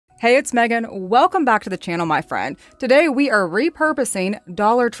Hey, it's Megan. Welcome back to the channel, my friend. Today we are repurposing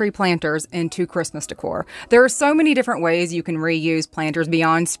Dollar Tree planters into Christmas decor. There are so many different ways you can reuse planters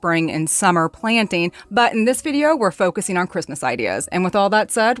beyond spring and summer planting, but in this video we're focusing on Christmas ideas. And with all that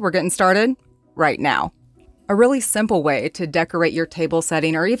said, we're getting started right now. A really simple way to decorate your table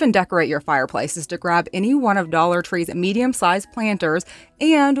setting or even decorate your fireplace is to grab any one of Dollar Tree's medium-sized planters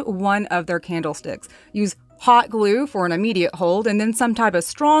and one of their candlesticks. Use hot glue for an immediate hold, and then some type of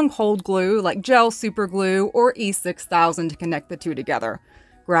strong hold glue like gel super glue or E6000 to connect the two together.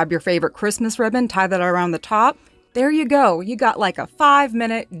 Grab your favorite Christmas ribbon, tie that around the top. There you go. You got like a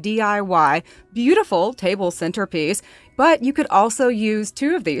 5-minute DIY, beautiful table centerpiece, but you could also use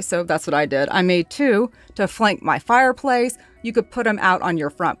two of these. So that's what I did. I made two to flank my fireplace. You could put them out on your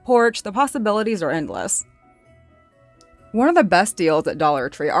front porch. The possibilities are endless. One of the best deals at Dollar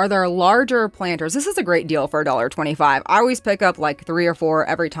Tree are their larger planters. This is a great deal for $1.25. I always pick up like 3 or 4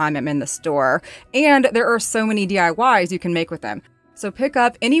 every time I'm in the store. And there are so many DIYs you can make with them. So pick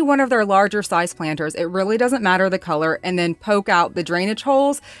up any one of their larger size planters. It really doesn't matter the color, and then poke out the drainage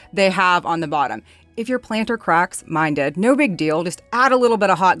holes they have on the bottom. If your planter cracks, mine did, no big deal. Just add a little bit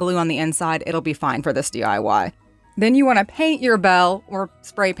of hot glue on the inside. It'll be fine for this DIY. Then you want to paint your bell or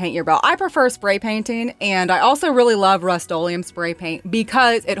spray paint your bell. I prefer spray painting, and I also really love Rust-Oleum spray paint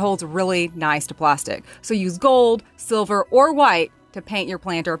because it holds really nice to plastic. So use gold, silver, or white to paint your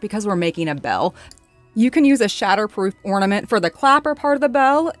planter because we're making a bell. You can use a shatterproof ornament for the clapper part of the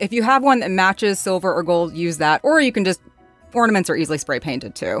bell. If you have one that matches silver or gold, use that, or you can just ornaments are easily spray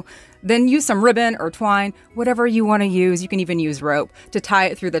painted too. Then use some ribbon or twine, whatever you want to use. You can even use rope to tie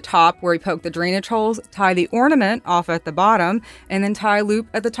it through the top where you poke the drainage holes, tie the ornament off at the bottom, and then tie a loop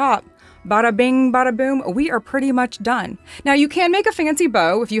at the top. Bada bing, bada boom, we are pretty much done. Now you can make a fancy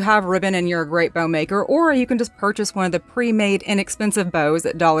bow if you have ribbon and you're a great bow maker, or you can just purchase one of the pre-made inexpensive bows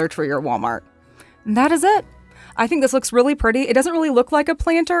at Dollar Tree or Walmart. And that is it. I think this looks really pretty. It doesn't really look like a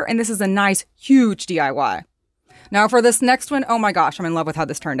planter, and this is a nice, huge DIY. Now for this next one, oh my gosh, I'm in love with how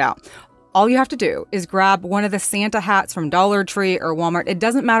this turned out. All you have to do is grab one of the Santa hats from Dollar Tree or Walmart. It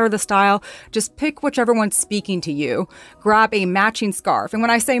doesn't matter the style, just pick whichever one's speaking to you. Grab a matching scarf. And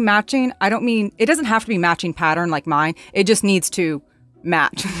when I say matching, I don't mean, it doesn't have to be matching pattern like mine. It just needs to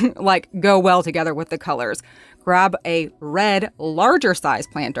match, like go well together with the colors. Grab a red, larger size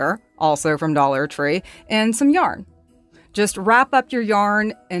planter, also from Dollar Tree, and some yarn. Just wrap up your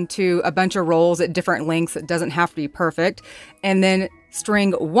yarn into a bunch of rolls at different lengths. It doesn't have to be perfect. And then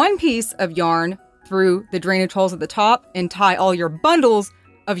string one piece of yarn through the drainage holes at the top and tie all your bundles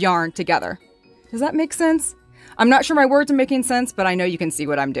of yarn together. Does that make sense? I'm not sure my words are making sense, but I know you can see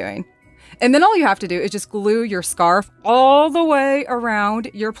what I'm doing. And then all you have to do is just glue your scarf all the way around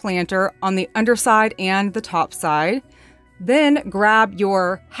your planter on the underside and the top side. Then grab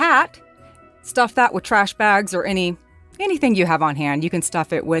your hat, stuff that with trash bags or anything you have on hand. You can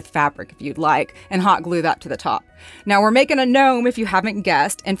stuff it with fabric if you'd like, and hot glue that to the top. Now we're making a gnome if you haven't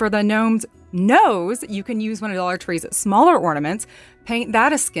guessed, and for the gnome's nose, you can use one of Dollar Tree's smaller ornaments, paint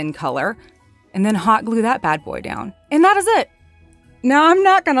that a skin color, and then hot glue that bad boy down. And that is it. Now I'm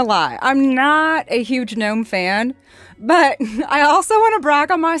not gonna lie, I'm not a huge gnome fan, but I also want to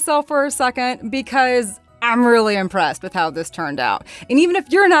brag on myself for a second because I'm really impressed with how this turned out. And even if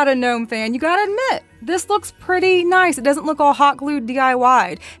you're not a gnome fan, you gotta admit, this looks pretty nice. It doesn't look all hot glued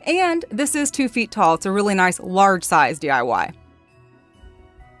DIY'd. And this is 2 feet tall. It's a really nice large size DIY.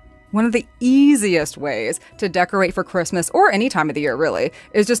 One of the easiest ways to decorate for Christmas, or any time of the year really,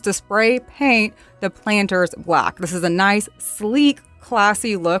 is just to spray paint the planters black. This is a nice, sleek,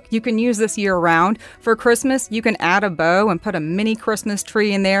 classy look. You can use this year round. For Christmas, you can add a bow and put a mini Christmas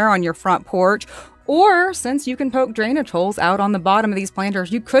tree in there on your front porch. Or, since you can poke drainage holes out on the bottom of these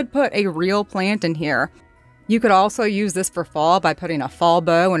planters, you could put a real plant in here. You could also use this for fall by putting a fall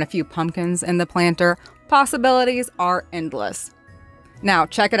bow and a few pumpkins in the planter. Possibilities are endless. Now,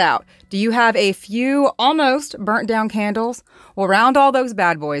 check it out. Do you have a few almost burnt down candles? Well, round all those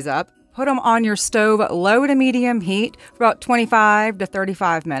bad boys up, put them on your stove low to medium heat for about 25 to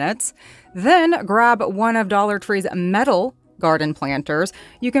 35 minutes. Then grab one of Dollar Tree's metal garden planters.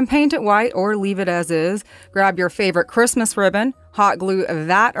 You can paint it white or leave it as is. Grab your favorite Christmas ribbon, hot glue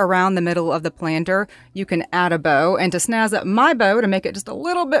that around the middle of the planter. You can add a bow, and to snazz up my bow to make it just a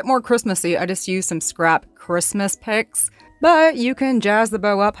little bit more Christmassy, I just use some scrap Christmas picks. But you can jazz the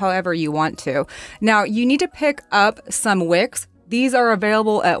bow up however you want to. Now, you need to pick up some wicks. These are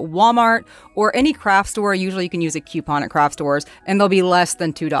available at Walmart or any craft store. Usually you can use a coupon at craft stores, and they'll be less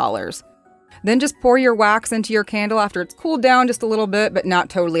than $2. Then just pour your wax into your candle after it's cooled down just a little bit, but not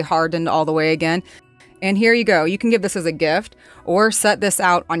totally hardened all the way again. And here you go. You can give this as a gift or set this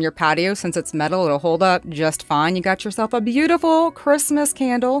out on your patio. Since it's metal, it'll hold up just fine. You got yourself a beautiful Christmas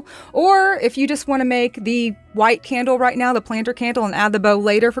candle. Or if you just want to make the white candle right now, the planter candle, and add the bow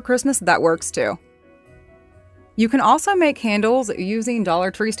later for Christmas, that works too. You can also make candles using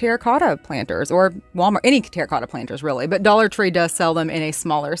Dollar Tree's terracotta planters or Walmart, any terracotta planters really, but Dollar Tree does sell them in a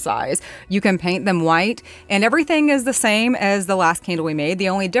smaller size. You can paint them white and everything is the same as the last candle we made. The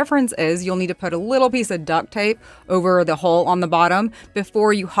only difference is you'll need to put a little piece of duct tape over the hole on the bottom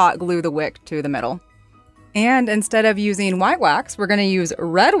before you hot glue the wick to the middle. And instead of using white wax, we're going to use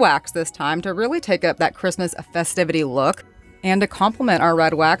red wax this time to really take up that Christmas festivity look. And to complement our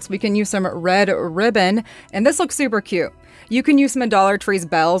red wax, we can use some red ribbon, and this looks super cute. You can use some of Dollar Tree's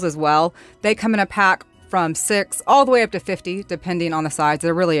bells as well. They come in a pack from 6 all the way up to 50, depending on the size.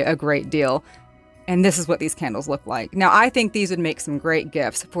 They're really a great deal. And this is what these candles look like. Now, I think these would make some great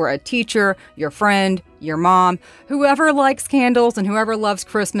gifts for a teacher, your friend, your mom, whoever likes candles and whoever loves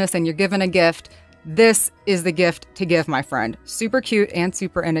Christmas and you're given a gift. This is the gift to give, my friend. Super cute and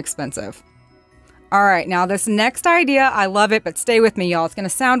super inexpensive. All right, now this next idea, I love it, but stay with me, y'all. It's going to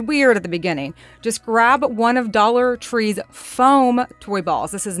sound weird at the beginning. Just grab one of Dollar Tree's foam toy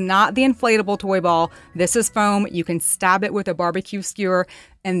balls. This is not the inflatable toy ball. This is foam. You can stab it with a barbecue skewer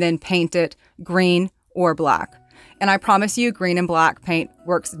and then paint it green or black. And I promise you, green and black paint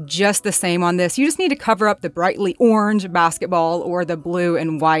works just the same on this. You just need to cover up the brightly orange basketball or the blue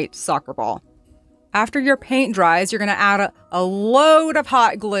and white soccer ball. After your paint dries, you're going to add a load of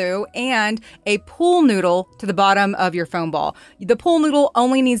hot glue and a pool noodle to the bottom of your foam ball. The pool noodle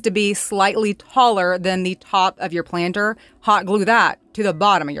only needs to be slightly taller than the top of your planter. Hot glue that to the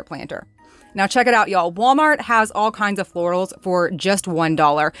bottom of your planter. Now check it out, y'all. Walmart has all kinds of florals for just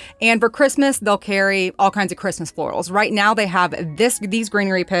 $1. And for Christmas, they'll carry all kinds of Christmas florals. Right now, they have these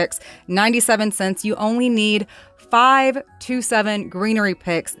greenery picks, 97 cents. You only need 5 to 7 greenery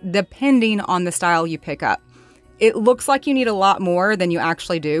picks, depending on the style you pick up. It looks like you need a lot more than you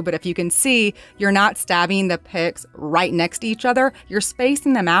actually do, but if you can see, you're not stabbing the picks right next to each other. You're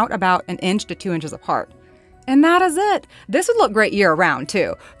spacing them out about 1 inch to 2 inches apart. And that is it. This would look great year round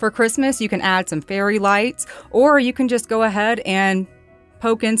too. For Christmas, you can add some fairy lights, or you can just go ahead and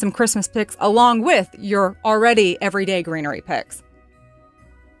poke in some Christmas picks along with your already everyday greenery picks.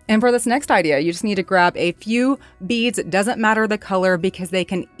 And for this next idea, you just need to grab a few beads. It doesn't matter the color because they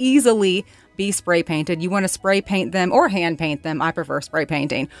can easily be spray painted. You want to spray paint them or hand paint them. I prefer spray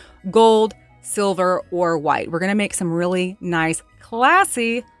painting. Gold, silver, or white. We're going to make some really nice,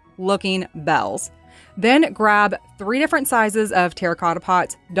 classy looking bells. Then grab 3 different sizes of terracotta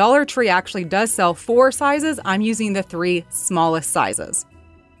pots. Dollar Tree actually does sell 4 sizes. I'm using the 3 smallest sizes.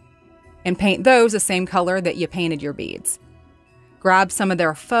 And paint those the same color that you painted your beads. Grab some of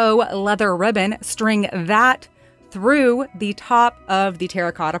their faux leather ribbon, string that through the top of the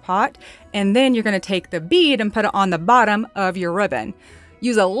terracotta pot, and then you're going to take the bead and put it on the bottom of your ribbon.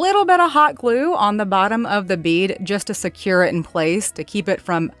 Use a little bit of hot glue on the bottom of the bead just to secure it in place, to keep it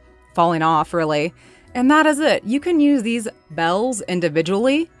from falling off, really. And that is it. You can use these bells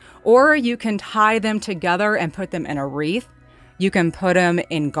individually, or you can tie them together and put them in a wreath. You can put them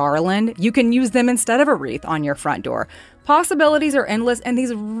in garland. You can use them instead of a wreath on your front door. Possibilities are endless, and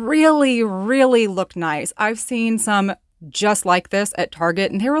these really, really look nice. I've seen some just like this at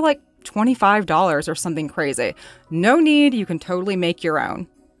Target, and they were like $25 or something crazy. No need. You can totally make your own.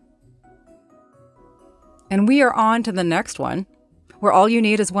 And we are on to the next one, where all you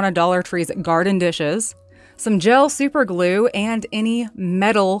need is one of Dollar Tree's garden dishes, some gel super glue, and any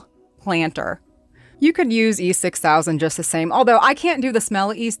metal planter. You could use E6000 just the same, although I can't do the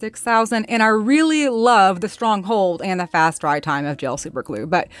smell of E6000, and I really love the strong hold and the fast dry time of gel super glue.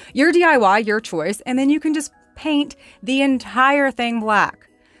 But your DIY, your choice, and then you can just paint the entire thing black.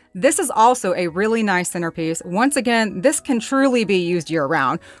 This is also a really nice centerpiece. Once again, this can truly be used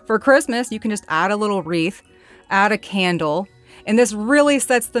year-round. For Christmas, you can just add a little wreath, add a candle, and this really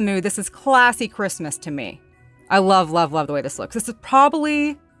sets the mood. This is classy Christmas to me. I love, love, love the way this looks. This is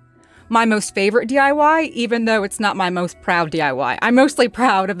probably my most favorite DIY, even though it's not my most proud DIY. I'm mostly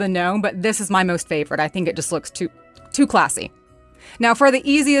proud of the gnome, but this is my most favorite. I think it just looks too classy. Now for the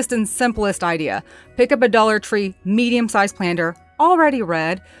easiest and simplest idea, pick up a Dollar Tree medium-sized planter, already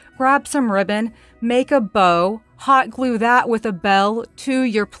red, grab some ribbon, make a bow, hot glue that with a bell to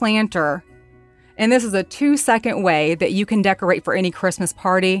your planter. And this is a 2-second way that you can decorate for any Christmas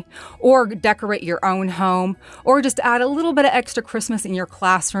party, or decorate your own home, or just add a little bit of extra Christmas in your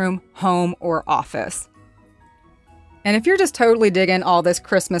classroom, home, or office. And if you're just totally digging all this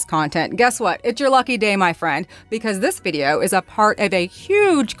Christmas content, guess what? It's your lucky day, my friend, because this video is a part of a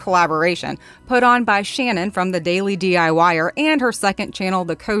huge collaboration put on by Shannon from The Daily DIYer and her second channel,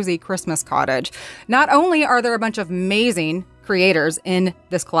 The Cozy Christmas Cottage. Not only are there a bunch of amazing creators in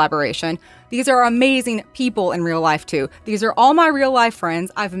this collaboration, these are amazing people in real life too. These are all my real life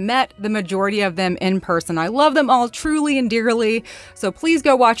friends. I've met the majority of them in person. I love them all truly and dearly. So please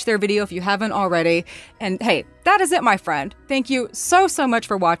go watch their video if you haven't already. And hey, that is it, my friend. Thank you so much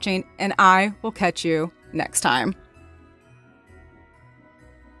for watching, and I will catch you next time.